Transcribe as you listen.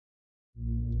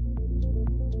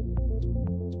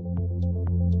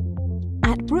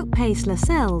At Brookpace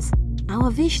Lascelles,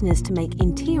 our vision is to make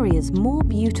interiors more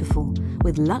beautiful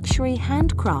with luxury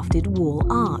handcrafted wall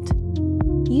art.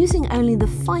 Using only the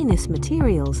finest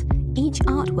materials, each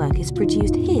artwork is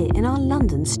produced here in our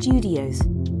London studios.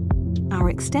 Our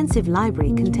extensive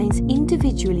library contains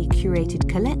individually curated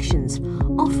collections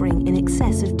offering in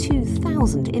excess of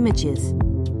 2,000 images.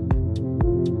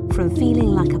 From feeling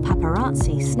like a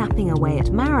paparazzi snapping away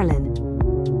at Marilyn,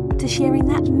 to sharing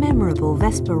that memorable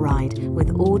Vespa ride with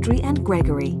Audrey and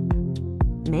Gregory.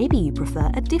 Maybe you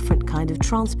prefer a different kind of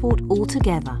transport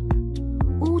altogether,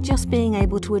 or just being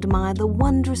able to admire the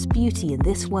wondrous beauty in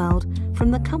this world from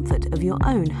the comfort of your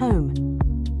own home.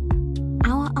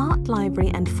 Our art library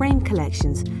and frame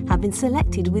collections have been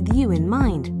selected with you in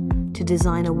mind to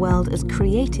design a world as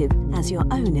creative as your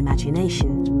own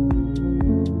imagination.